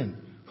person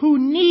who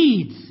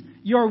needs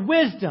your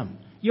wisdom,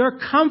 your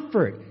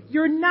comfort,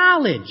 your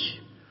knowledge.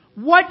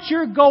 What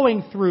you're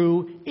going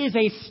through is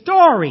a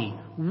story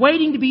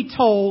waiting to be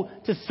told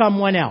to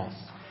someone else,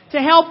 to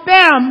help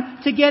them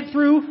to get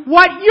through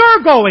what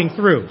you're going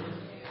through.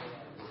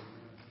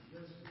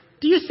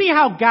 Do you see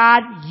how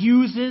God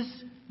uses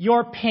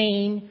your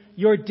pain,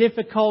 your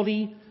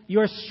difficulty,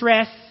 your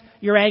stress,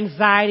 your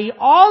anxiety?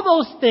 All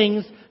those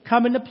things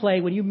come into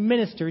play when you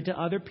minister to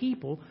other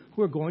people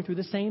who are going through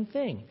the same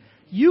thing.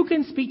 You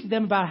can speak to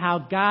them about how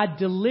God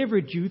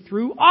delivered you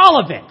through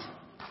all of it.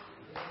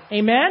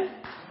 Amen?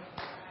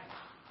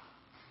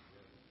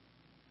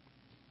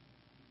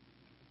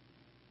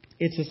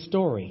 It's a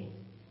story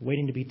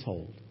waiting to be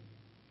told.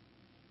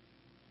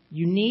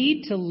 You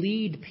need to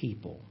lead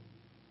people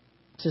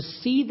to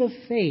see the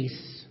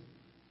face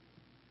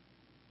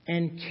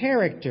and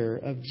character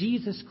of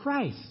Jesus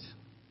Christ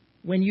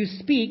when you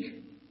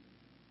speak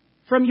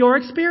from your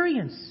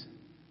experience.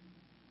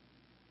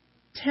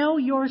 Tell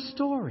your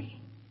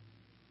story.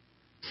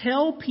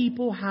 Tell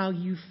people how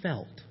you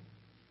felt.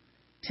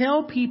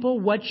 Tell people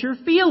what you're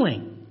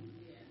feeling.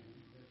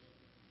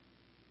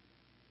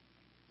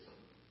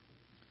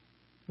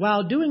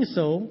 While doing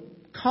so,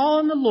 call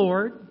on the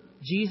Lord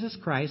Jesus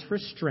Christ for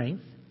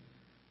strength,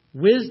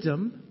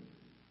 wisdom,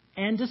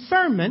 and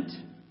discernment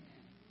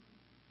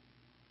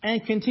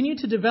and continue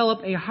to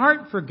develop a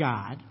heart for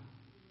God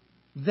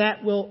that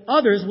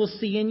others will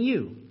see in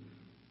you.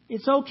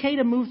 It's okay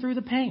to move through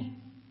the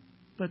pain,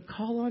 but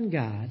call on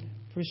God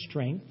for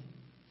strength,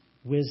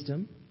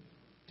 wisdom,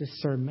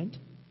 discernment,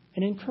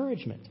 and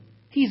encouragement.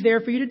 He's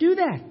there for you to do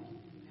that.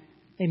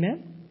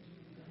 Amen?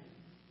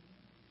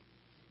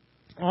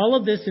 All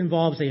of this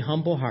involves a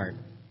humble heart.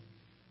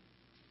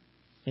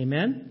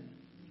 Amen?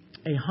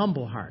 A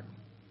humble heart.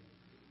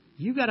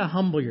 You got to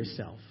humble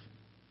yourself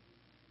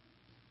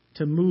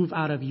to move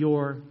out of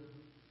your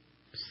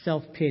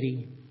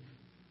self-pity,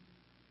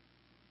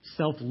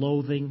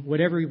 self-loathing,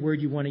 whatever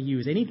word you want to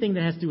use. Anything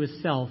that has to do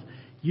with self.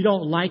 You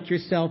don't like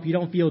yourself. You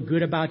don't feel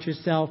good about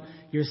yourself.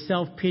 Your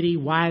self-pity.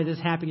 Why is this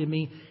happening to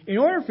me? In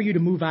order for you to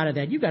move out of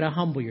that, you've got to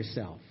humble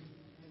yourself.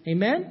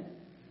 Amen?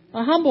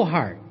 A humble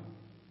heart.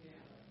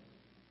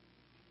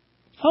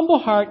 Humble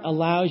heart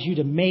allows you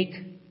to make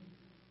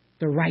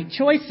the right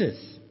choices.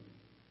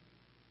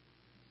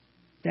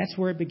 That's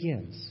where it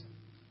begins.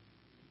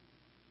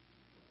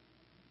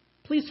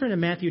 Please turn to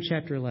Matthew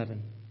chapter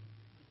 11.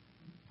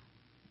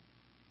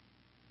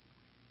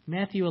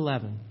 Matthew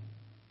 11.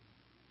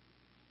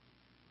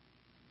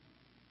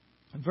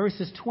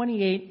 Verses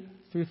 28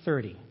 through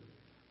 30.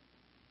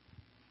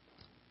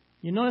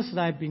 You notice that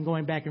I've been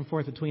going back and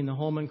forth between the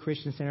Holman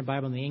Christian Standard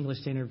Bible and the English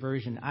Standard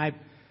Version. I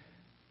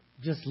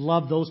just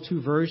love those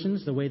two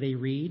versions, the way they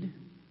read.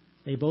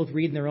 They both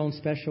read in their own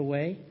special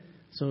way.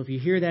 So if you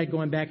hear that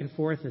going back and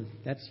forth,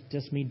 that's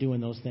just me doing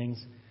those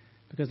things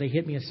because they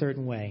hit me a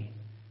certain way.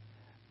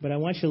 But I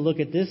want you to look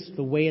at this,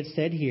 the way it's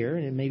said here,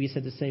 and it may be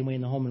said the same way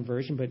in the Holman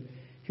Version, but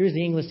here's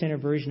the English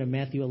Standard Version of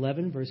Matthew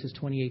 11, verses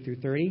 28 through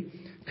 30.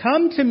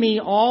 Come to me,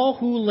 all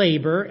who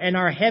labor and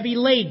are heavy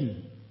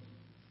laden,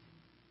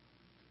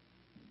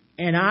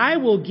 and I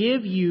will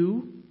give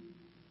you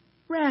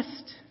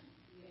rest.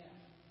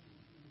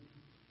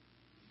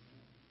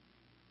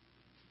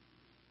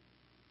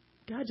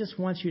 God just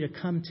wants you to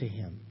come to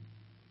Him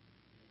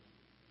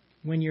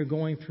when you're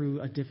going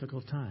through a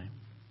difficult time.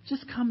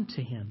 Just come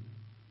to Him.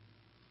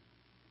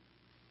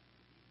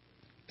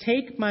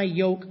 Take my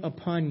yoke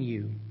upon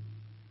you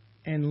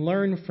and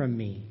learn from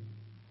me,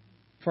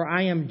 for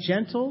I am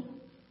gentle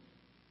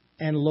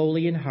and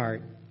lowly in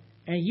heart,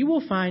 and you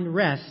will find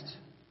rest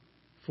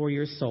for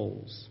your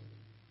souls.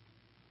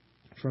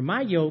 For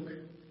my yoke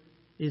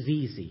is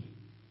easy,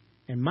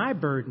 and my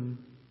burden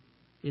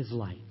is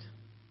light.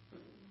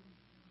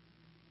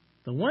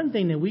 The one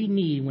thing that we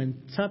need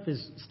when stuff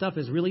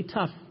is really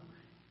tough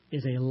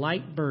is a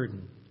light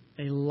burden,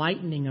 a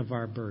lightening of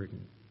our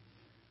burden,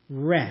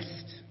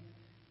 rest,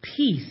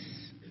 peace.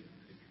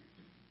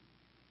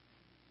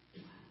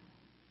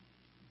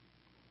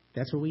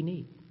 That's what we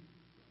need.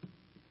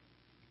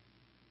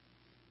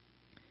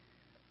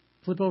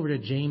 Flip over to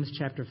James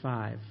chapter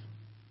 5.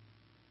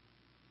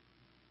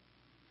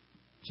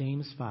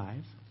 James 5.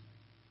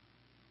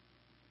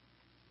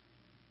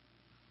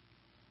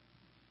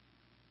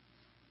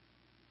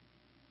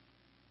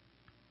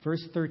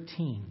 Verse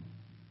 13.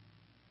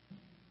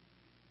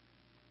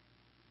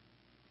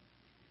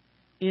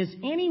 Is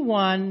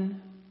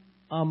anyone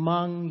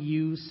among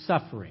you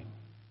suffering?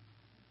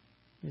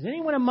 Is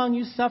anyone among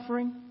you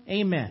suffering?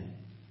 Amen.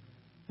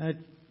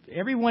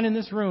 Everyone in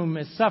this room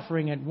is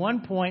suffering at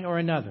one point or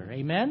another.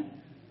 Amen?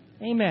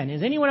 Amen.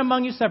 Is anyone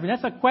among you suffering?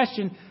 That's a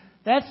question.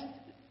 That's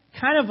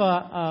kind of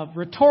a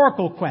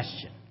rhetorical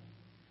question.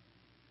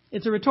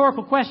 It's a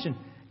rhetorical question.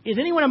 Is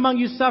anyone among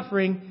you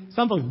suffering?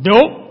 Some folks,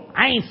 nope.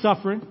 I ain't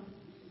suffering.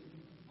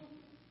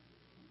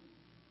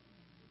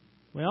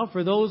 Well,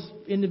 for those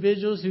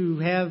individuals who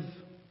have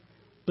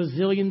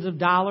bazillions of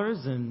dollars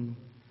and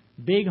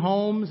big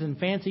homes and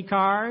fancy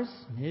cars,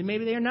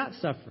 maybe they are not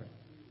suffering.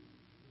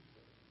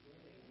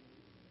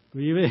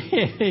 And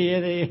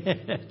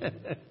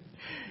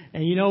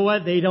you know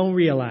what? They don't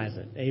realize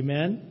it.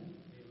 Amen?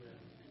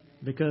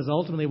 Because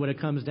ultimately what it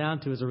comes down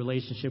to is a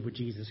relationship with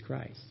Jesus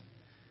Christ.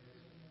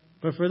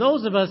 But for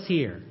those of us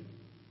here,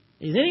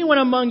 is anyone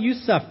among you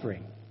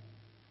suffering?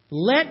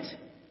 Let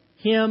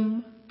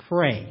him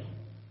pray.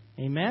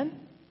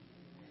 Amen?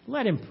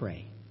 Let him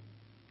pray.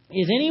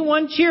 Is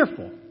anyone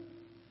cheerful?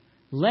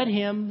 Let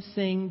him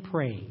sing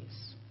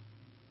praise.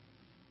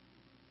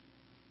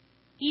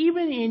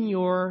 Even in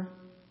your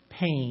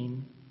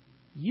pain,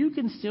 you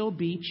can still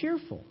be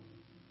cheerful.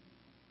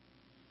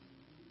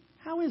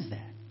 How is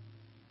that?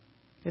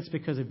 It's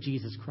because of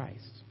Jesus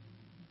Christ.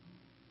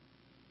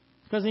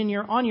 Because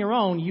on your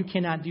own, you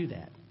cannot do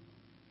that.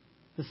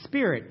 The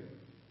Spirit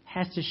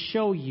has to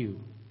show you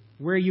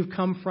where you've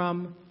come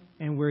from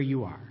and where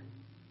you are.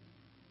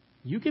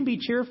 You can be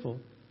cheerful,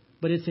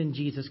 but it's in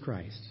Jesus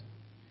Christ.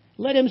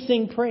 Let him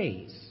sing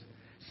praise.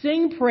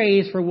 Sing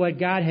praise for what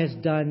God has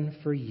done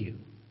for you.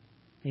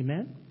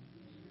 Amen?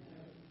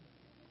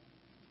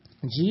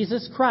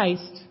 Jesus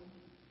Christ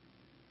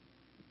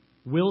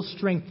will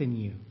strengthen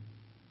you.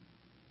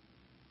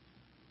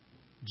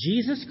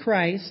 Jesus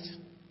Christ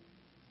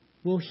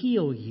will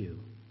heal you.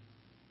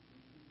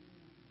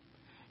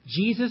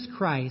 Jesus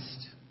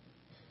Christ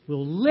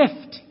will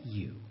lift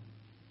you.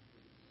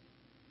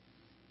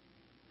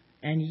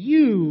 and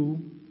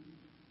you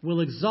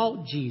will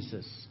exalt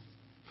Jesus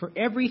for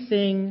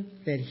everything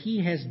that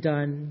he has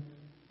done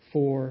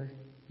for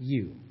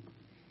you.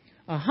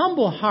 A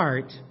humble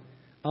heart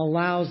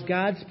allows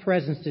God's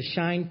presence to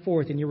shine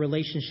forth in your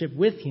relationship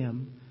with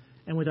him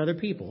and with other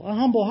people. A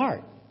humble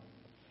heart.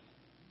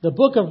 The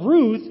book of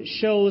Ruth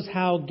shows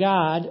how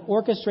God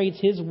orchestrates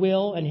his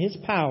will and his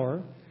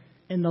power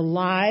in the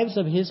lives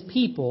of his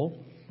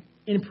people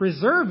in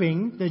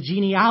preserving the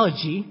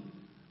genealogy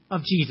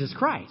of Jesus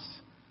Christ.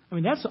 I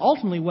mean, that's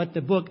ultimately what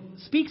the book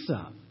speaks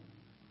of.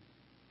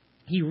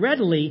 He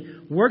readily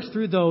works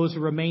through those who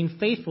remain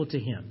faithful to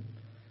him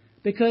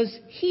because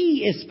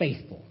he is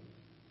faithful.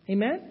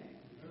 Amen?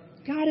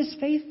 God is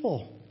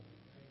faithful.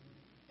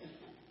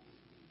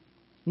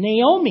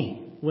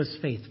 Naomi was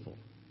faithful.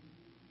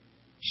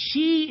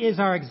 She is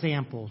our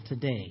example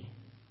today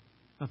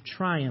of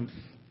triumph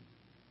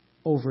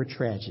over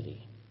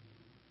tragedy.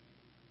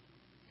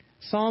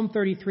 Psalm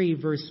 33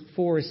 verse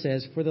 4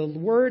 says, "For the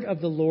word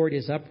of the Lord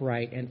is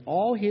upright, and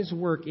all his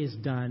work is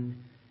done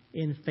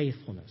in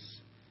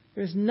faithfulness."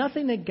 There's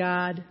nothing that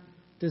God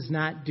does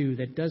not do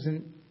that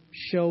doesn't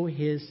show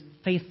his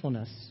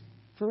faithfulness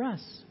for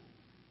us.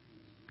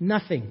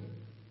 Nothing.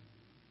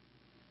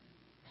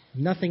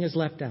 Nothing is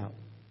left out.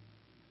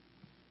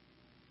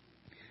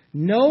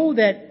 Know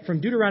that,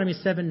 from Deuteronomy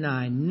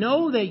 7:9,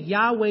 know that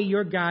Yahweh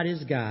your God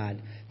is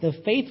God, the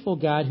faithful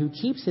God who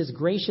keeps his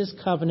gracious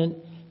covenant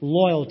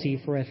loyalty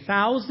for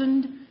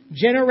 1,000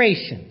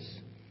 generations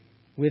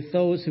with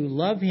those who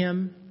love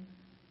him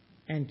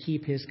and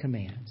keep his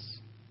commands.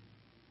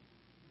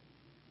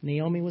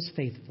 Naomi was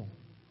faithful.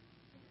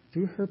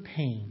 Through her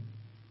pain,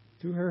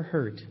 through her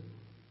hurt,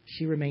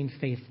 she remained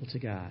faithful to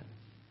God.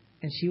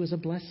 And she was a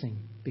blessing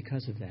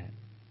because of that.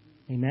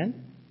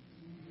 Amen?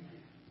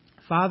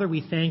 Father,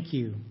 we thank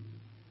you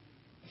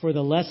for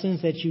the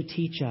lessons that you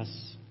teach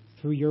us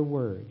through your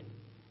word.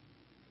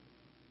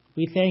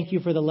 We thank you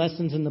for the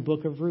lessons in the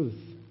book of Ruth.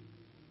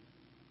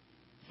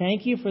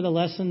 Thank you for the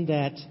lesson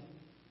that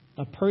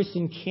a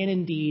person can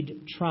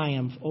indeed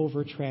triumph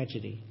over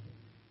tragedy.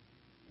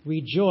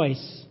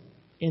 Rejoice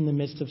in the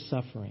midst of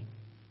suffering.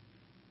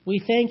 We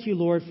thank you,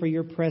 Lord, for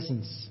your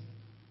presence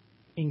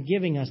in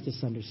giving us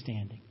this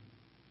understanding.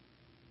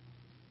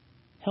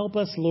 Help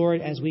us,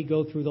 Lord, as we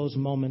go through those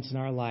moments in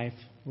our life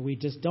where we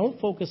just don't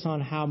focus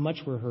on how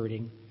much we're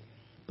hurting,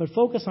 but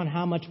focus on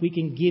how much we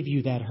can give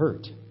you that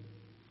hurt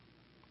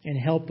and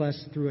help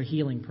us through a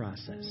healing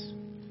process.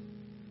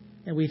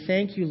 And we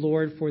thank you,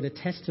 Lord, for the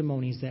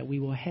testimonies that we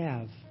will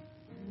have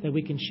that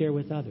we can share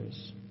with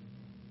others.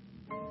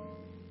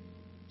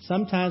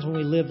 Sometimes when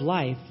we live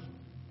life,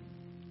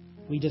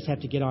 we just have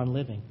to get on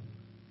living.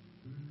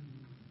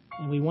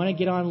 And we want to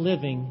get on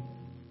living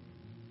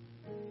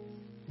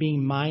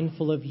being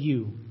mindful of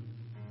you,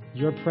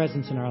 your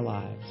presence in our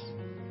lives.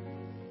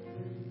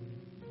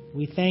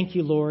 We thank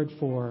you, Lord,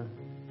 for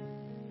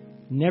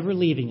never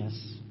leaving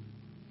us,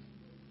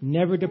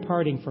 never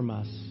departing from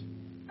us,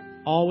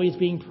 always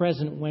being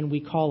present when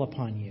we call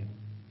upon you.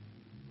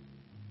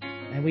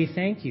 And we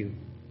thank you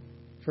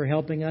for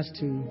helping us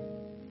to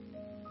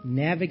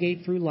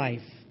navigate through life.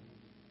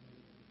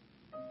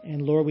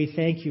 And Lord, we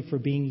thank you for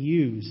being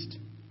used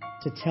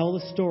to tell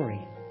the story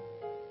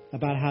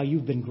about how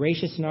you've been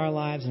gracious in our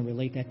lives and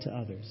relate that to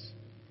others.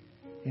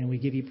 And we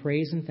give you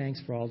praise and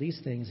thanks for all these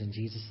things in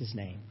Jesus'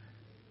 name.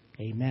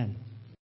 Amen.